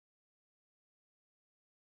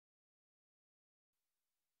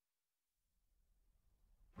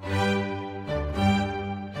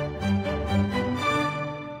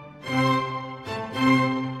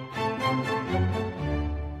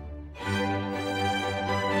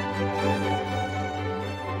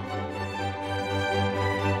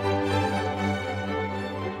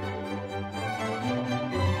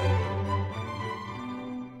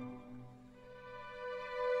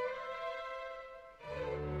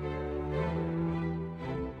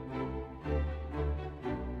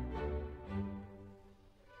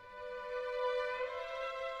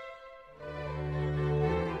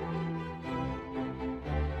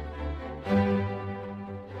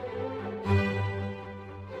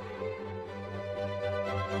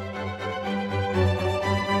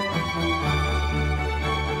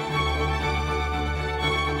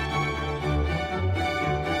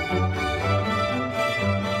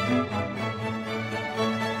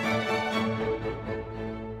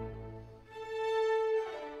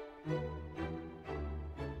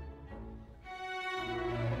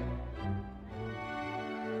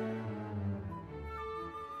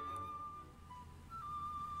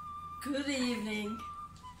Good evening.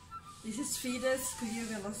 This is Fides,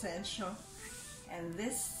 Cuyugan, Asensio, and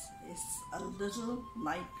this is a little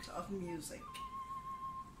night of music.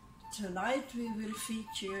 Tonight we will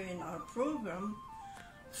feature in our program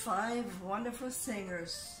 5 wonderful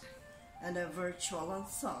singers and a virtual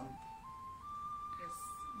ensemble.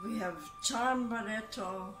 We have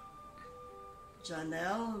Barretto,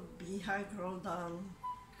 Jeannelle Bihag-Roldan,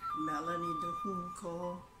 Melanie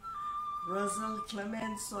Dujunco, Ruzzel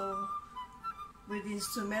Clemeno, with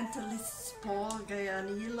instrumentalists Paul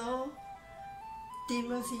Gayanilo,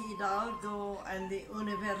 Timothy Hidalgo, and the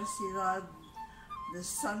Universidad de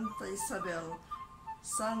Santa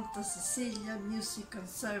Isabel-St. Cecilia Music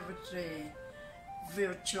Conservatory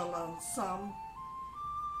virtual ensemble,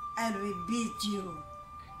 and we bid you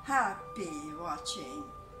happy watching.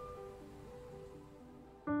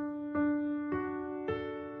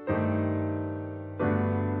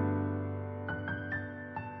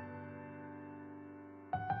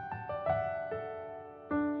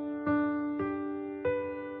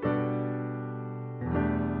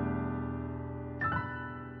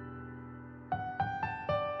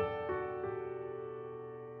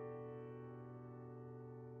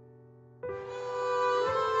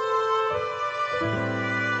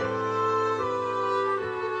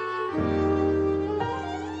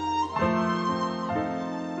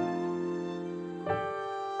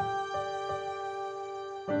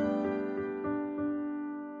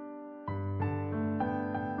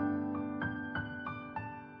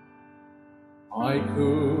 I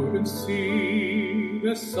couldn't see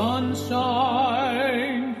the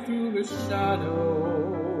sunshine through the shadow.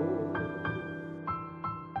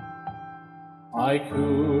 I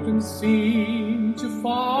couldn't seem to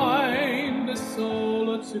find the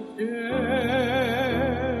soul to care.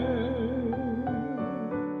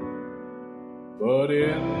 But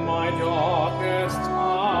in my darkest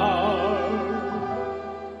hour,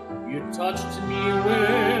 you touched me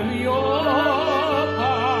with your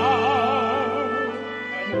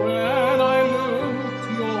when I looked,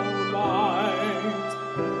 your light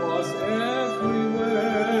was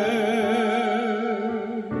everywhere,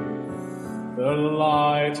 the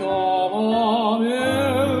light of a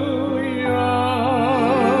million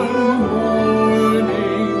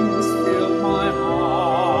mornings filled my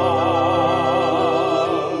heart,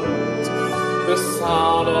 the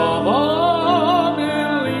sound of a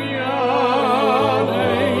million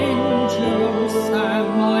angels sang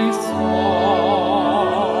my song.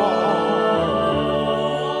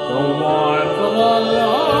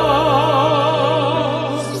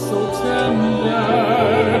 Love so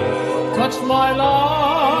tender touched my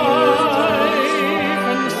life,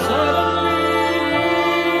 and suddenly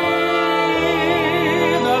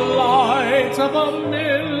the light of a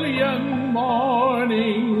million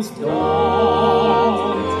mornings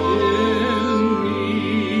dawned in me.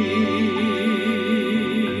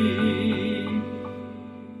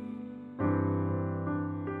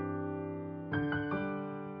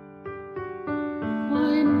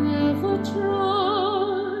 I never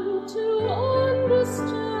tried to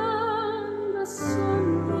understand the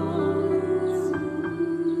sunrise.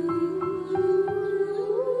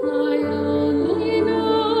 I only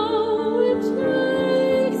know it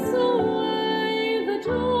takes away the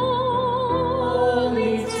dawn.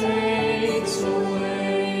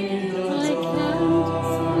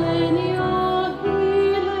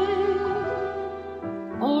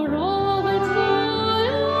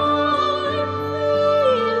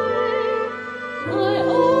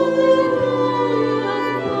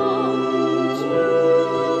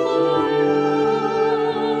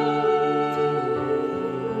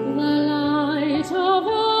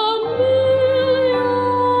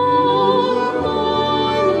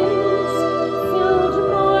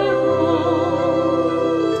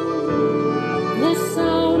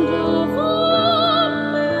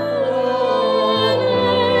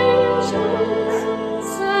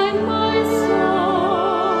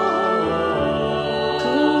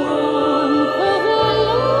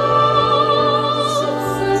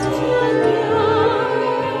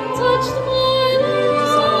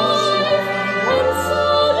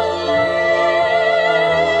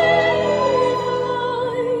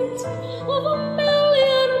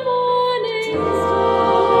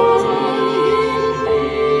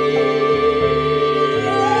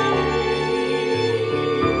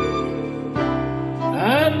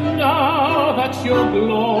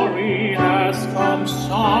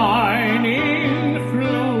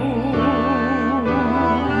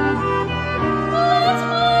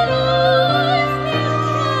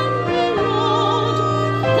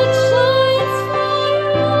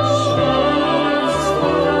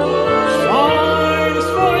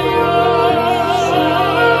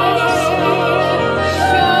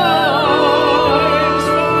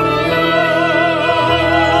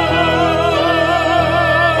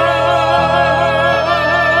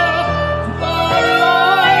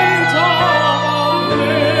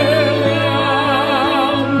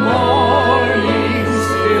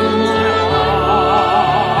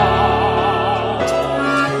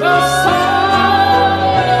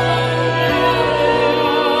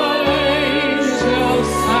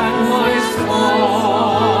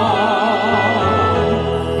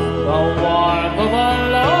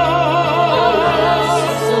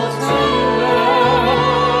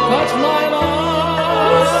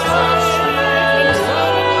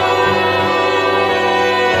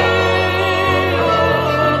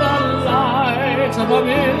 a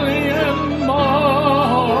million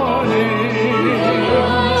mornings.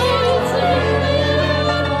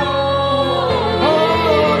 Oh,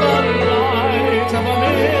 the light of a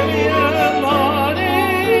million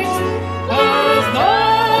mornings has not.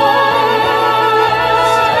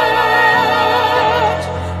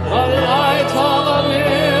 The light of a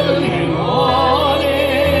million mornings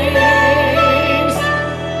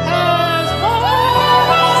has not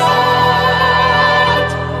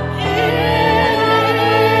in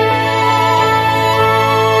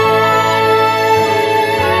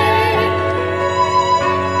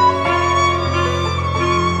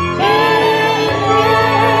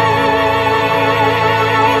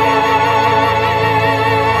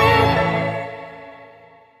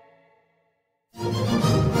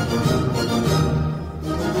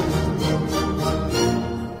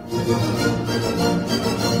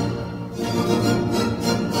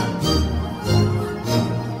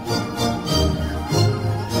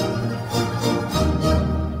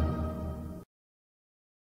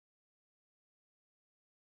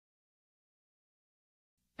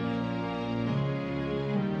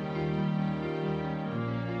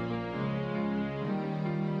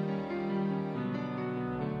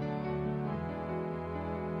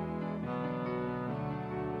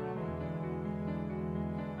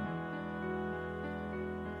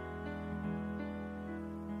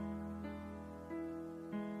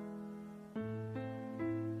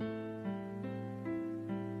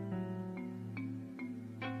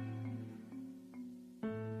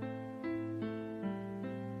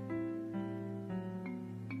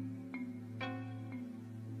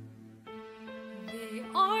They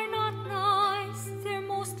are not nice, they're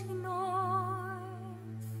mostly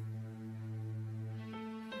noise.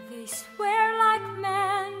 They swear like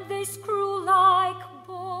men, they screw like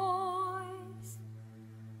boys.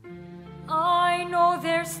 I know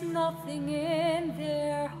there's nothing in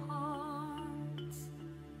their hearts,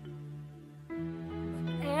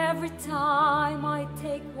 but every time I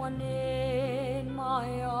take one in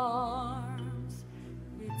my arms,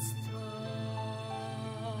 it starts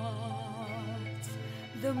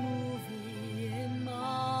the movie in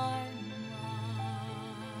my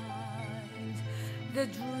mind, the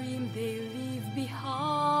dream they leave behind,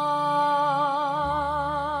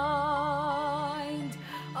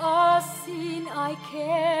 a scene I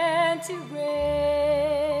can't erase,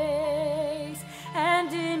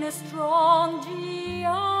 and in a strong GI's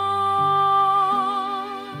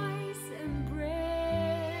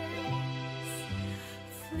embrace,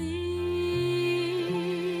 flee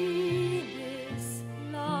this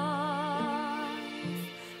life,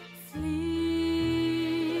 flee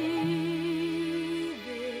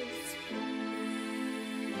this place.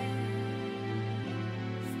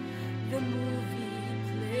 The movie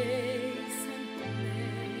plays and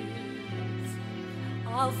plays.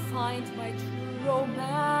 I'll find my true romance.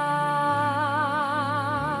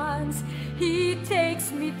 He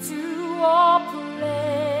takes me to a place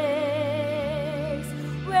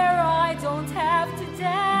where I don't have to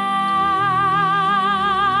dance.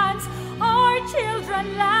 Our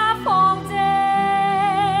children laugh all day,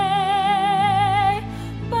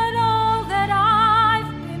 but all that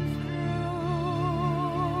I've been through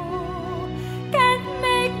can't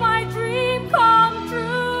make my dream come true.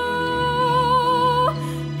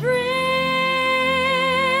 Dream,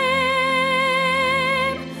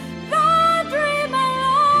 the dream I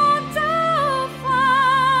long to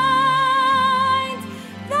find,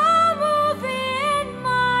 the movie in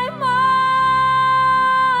my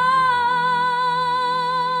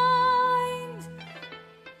mind.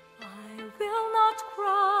 I will not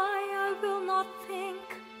cry, I will not think.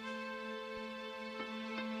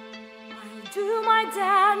 I'll do my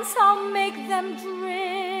dance, I'll make them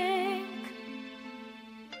drink.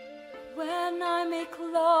 When I make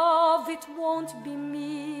love, it won't be me.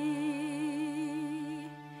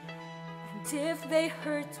 And if they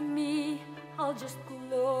hurt me, I'll just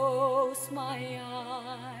close my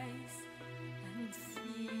eyes and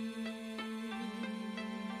see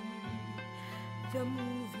the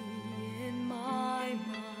movie in my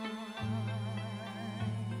mind,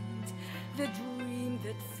 the dream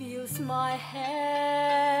that fills my head,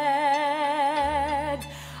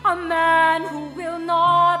 a man who will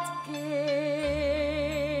not kill,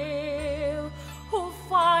 who'll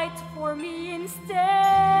fight for me instead.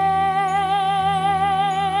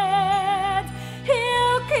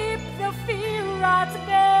 He'll keep the fear at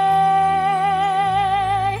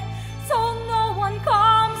bay, so no one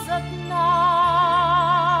comes at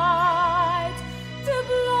night to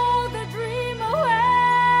blow the dream away.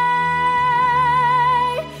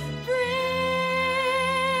 Dream,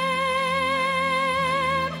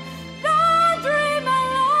 the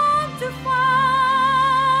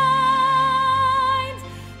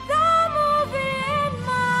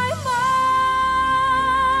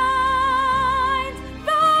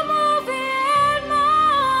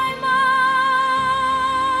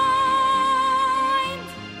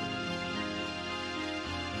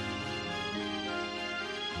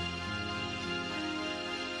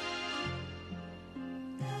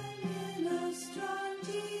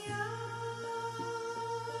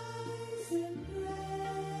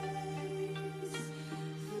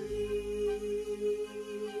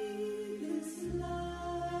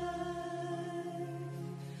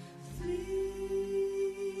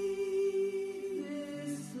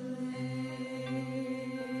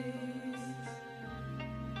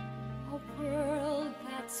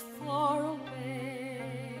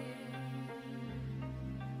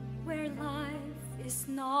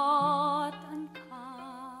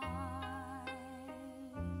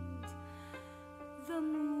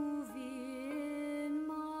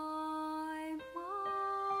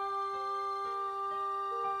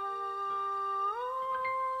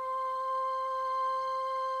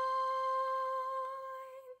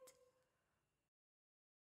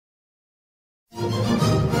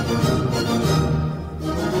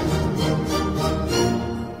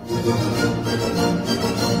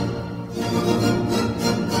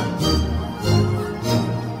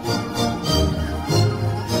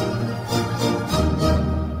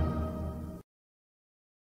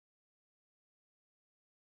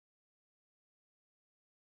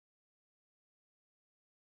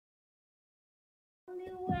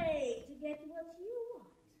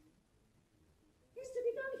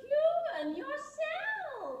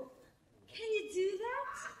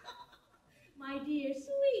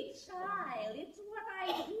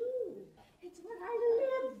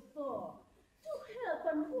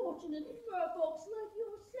unfortunate merfolks like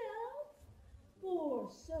yourself. Poor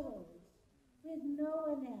souls, with no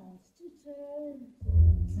one else to turn to.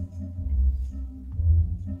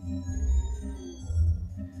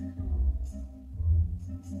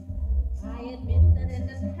 I admit that in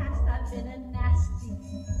the past I've been a nasty.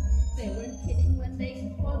 They weren't kidding when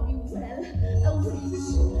they called me, well, a witch.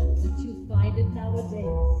 But you find it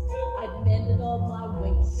nowadays. I've mended all my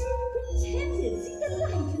ways. Pretended, see the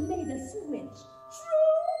light and made a switch.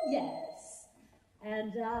 True, yes.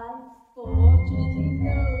 And I fortunately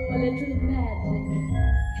know a little magic.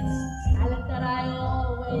 It's talent that I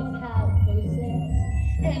always have possessed.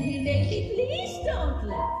 And you lately, please don't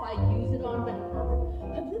laugh. I use it on behalf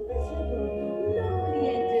of the miserable, lonely,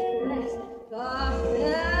 and depressed. Poor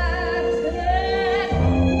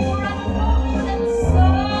unfortunate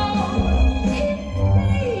soul,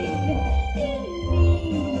 in need.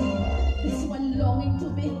 This one longing to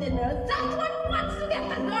be thinner, that one wants to get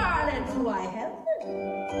the girl, and do I help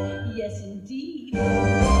them? Yes, indeed.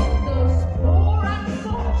 Those poor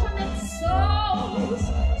unfortunate souls,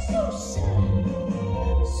 so sad,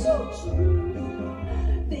 so true.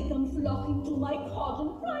 They come flocking to my cotton,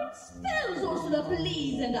 crying spells, Ursula,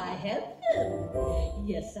 please, and I help them.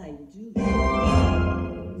 Yes, I do.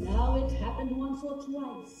 Now it happened once or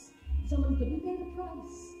twice. Someone couldn't pay the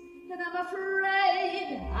price, and I'm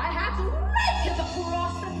afraid I had to rake it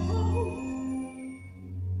across the road.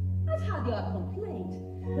 I've had your complaint,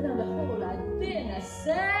 but on the whole I've been a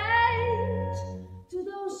saint to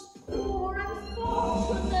those poor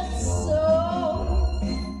unfortunate souls.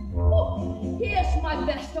 Oh, here's my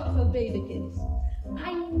best offer, babykins.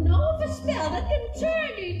 I know of a spell that can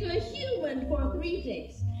turn you into a human for 3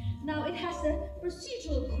 days. Now it has a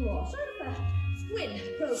procedural clause, sort of a quid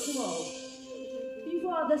pro quo.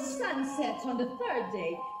 Before the sun sets on the 3rd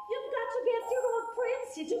day, you've got to get your old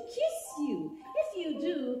princey to kiss you. If you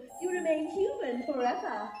do, you remain human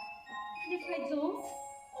forever. And if I don't?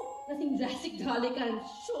 Oh, nothing drastic, darling, I'm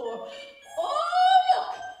sure. Oh,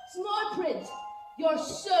 look! Small print. Your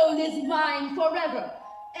soul is mine forever,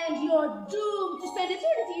 and you're doomed to spend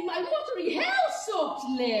eternity in my watery, hell-soaked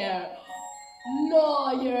lair.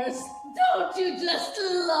 Lawyers, don't you just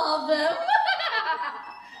love them?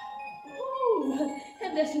 Oh,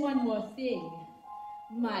 and there's one more thing.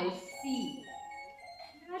 My fee.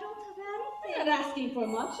 I don't have anything. I'm not asking for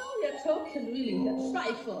much, only a token, really, a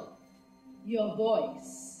trifle. Your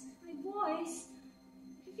voice. My voice?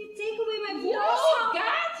 If you take away my voice, You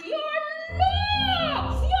got your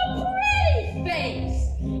looks, your brave face.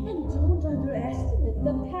 And don't underestimate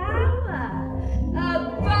the power of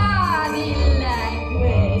body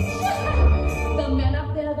language. The men up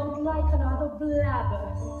there don't like another blabber.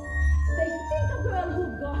 They think a girl who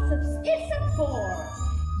gossips is a bore.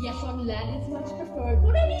 Yes, on land it's much preferred,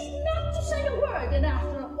 but it is not to say a word. And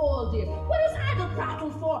after all, dear, what is idle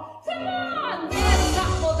prattle for? Come on, there's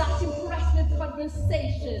not all that impressive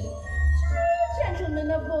conversation. True gentlemen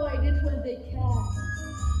avoid it when they can,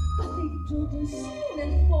 but they don't insist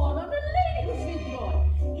and fawn on a lady who's withdrawn.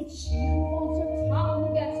 It's she who holds her tongue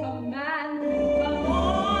gets a man. Come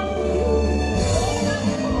on, you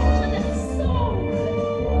unfortunate soul.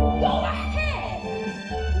 Go ahead,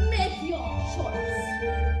 make your choice.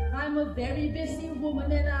 I'm a very busy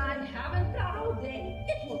woman and I haven't got all day.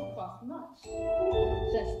 It won't cost much.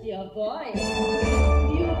 Just your voice.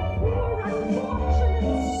 You poor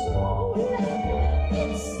unfortunate soul.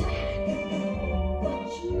 It's sad, but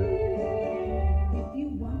true. If you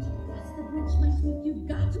want to cross the bridge, my sweet, you've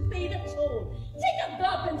got to pay the toll. Take a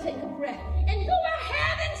gulp and take a breath, and go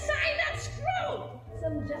ahead and sign that scroll.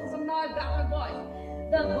 Some gentlemen, now I've got my voice.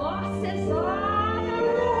 The boss is on the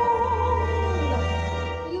roll.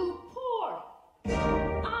 You poor,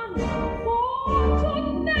 unfortunate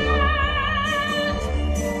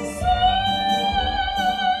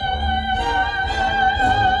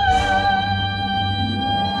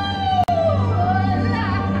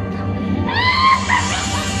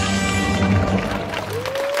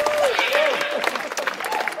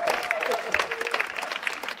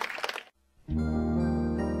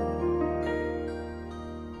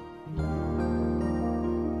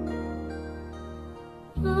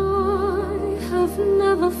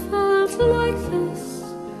like this.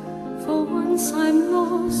 For once I'm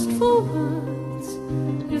lost for words.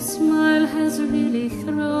 Your smile has really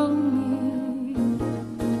thrown me.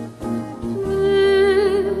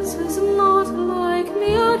 This is not like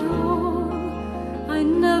me at all. I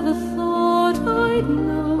never thought I'd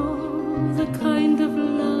know the kind of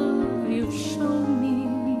love you've shown me.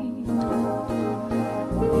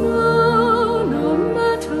 No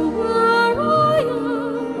matter where I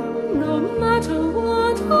am, no matter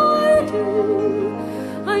what I do,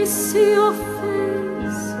 I I see your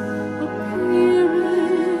face appearing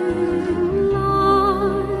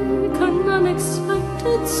like an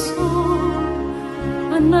unexpected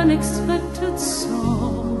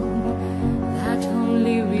song that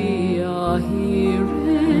only we are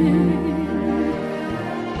hearing.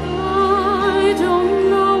 I don't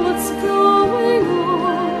know what's going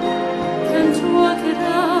on, can't work it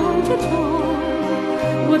out at all.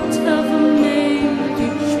 Whatever made you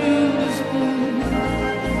choose me,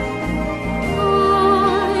 I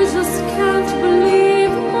just can't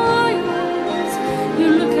believe my eyes. You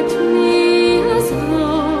look at me as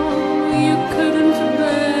though you couldn't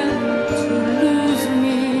bear to lose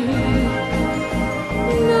me.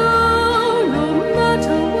 Now, no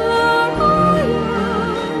matter where I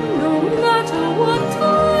am, no matter what I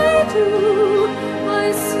do, I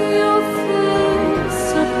see your face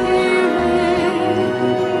appearing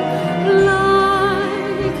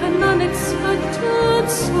like an unexpected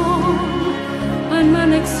song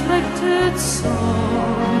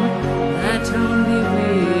that only we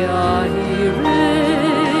are hearing.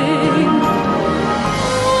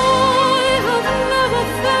 I have never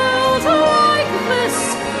felt like this.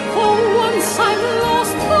 For once I've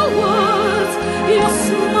lost the words. Your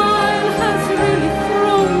smile has really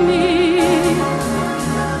thrown me.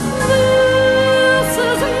 This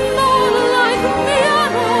is not like me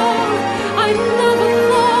at all. I never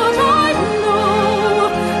thought I'd know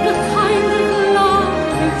the kind of love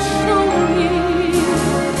you've shown me.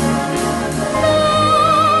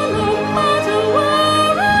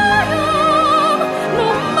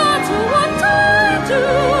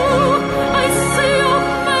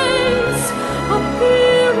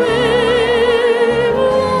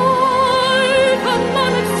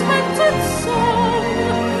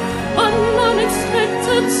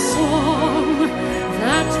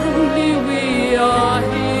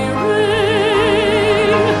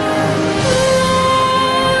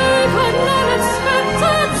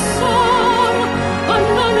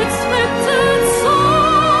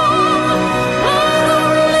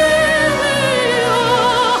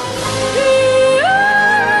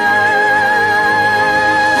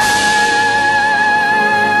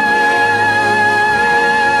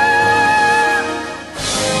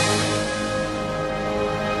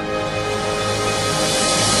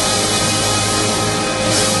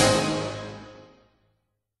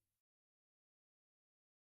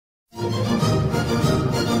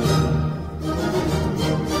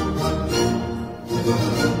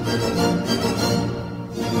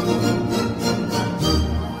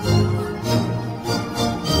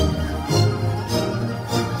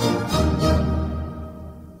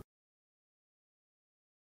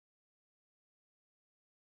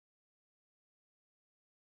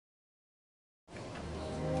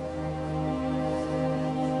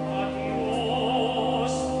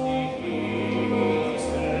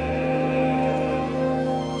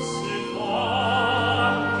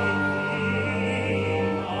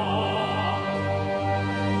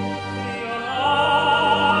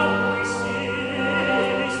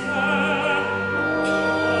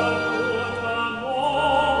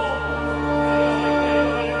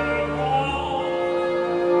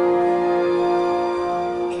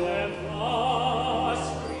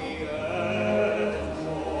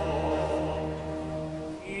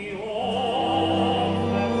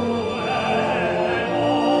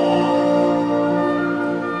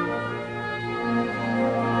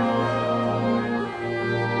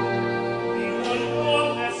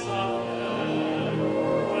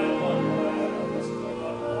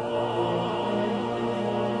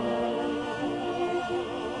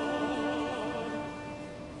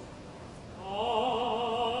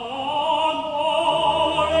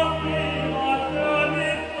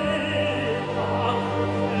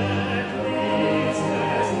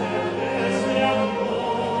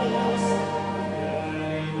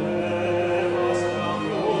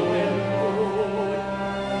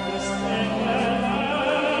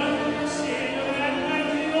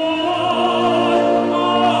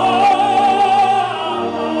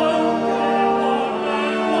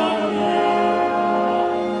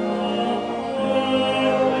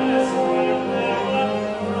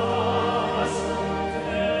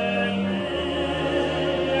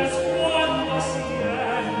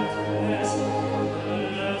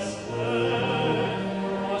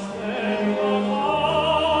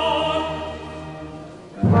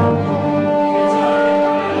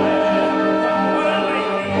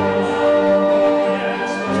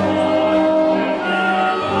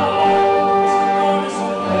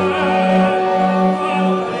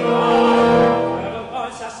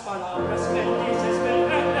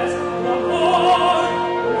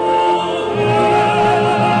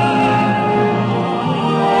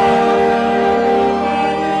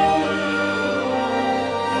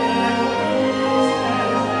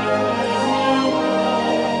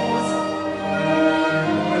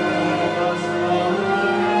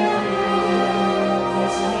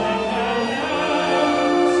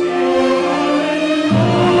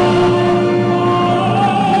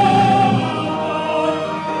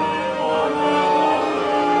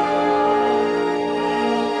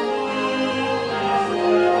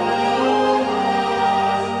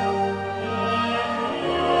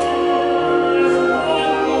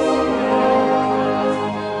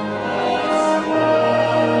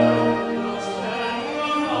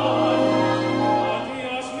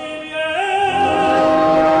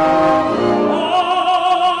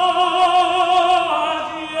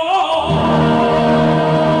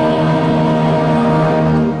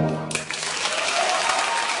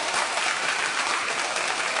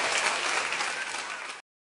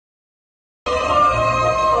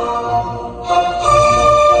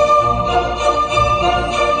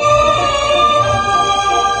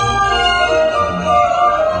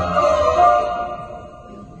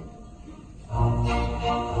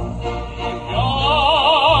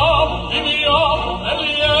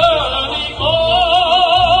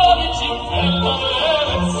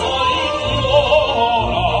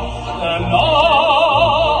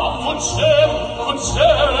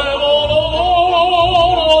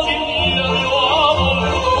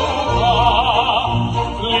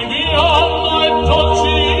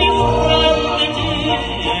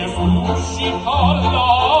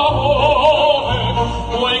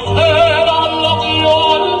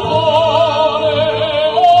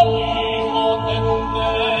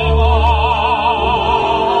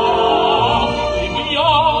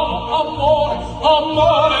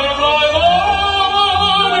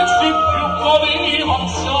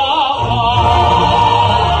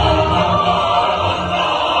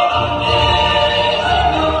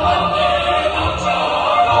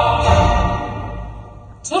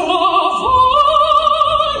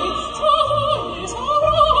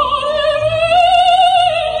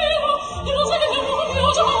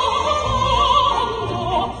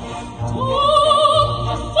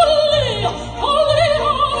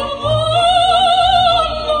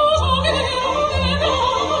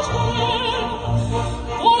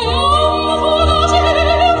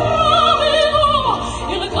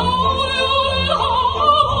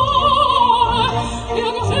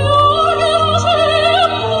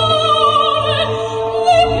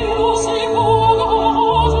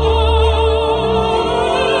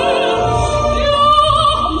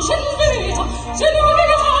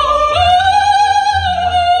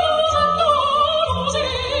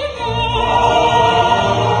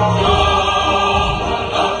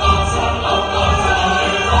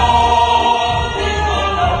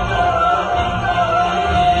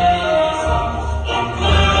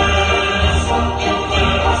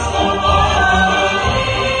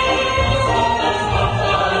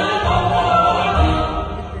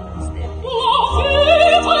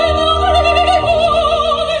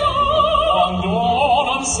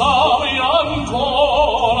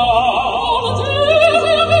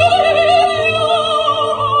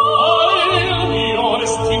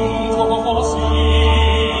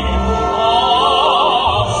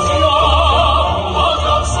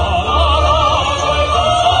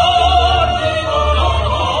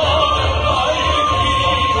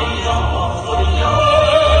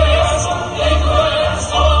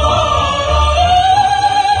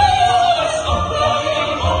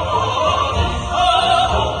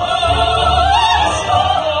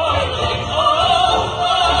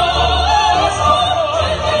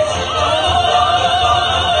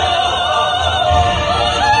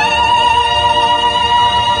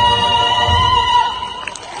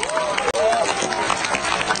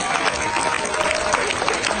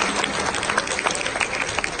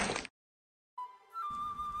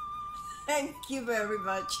 Thank you very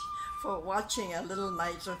much for watching A Little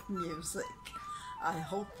Night of Music. I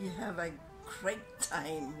hope you have a great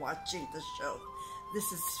time watching the show. This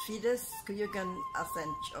is Fides, Cuyugan,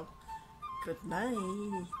 Asensio. Good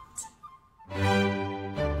night.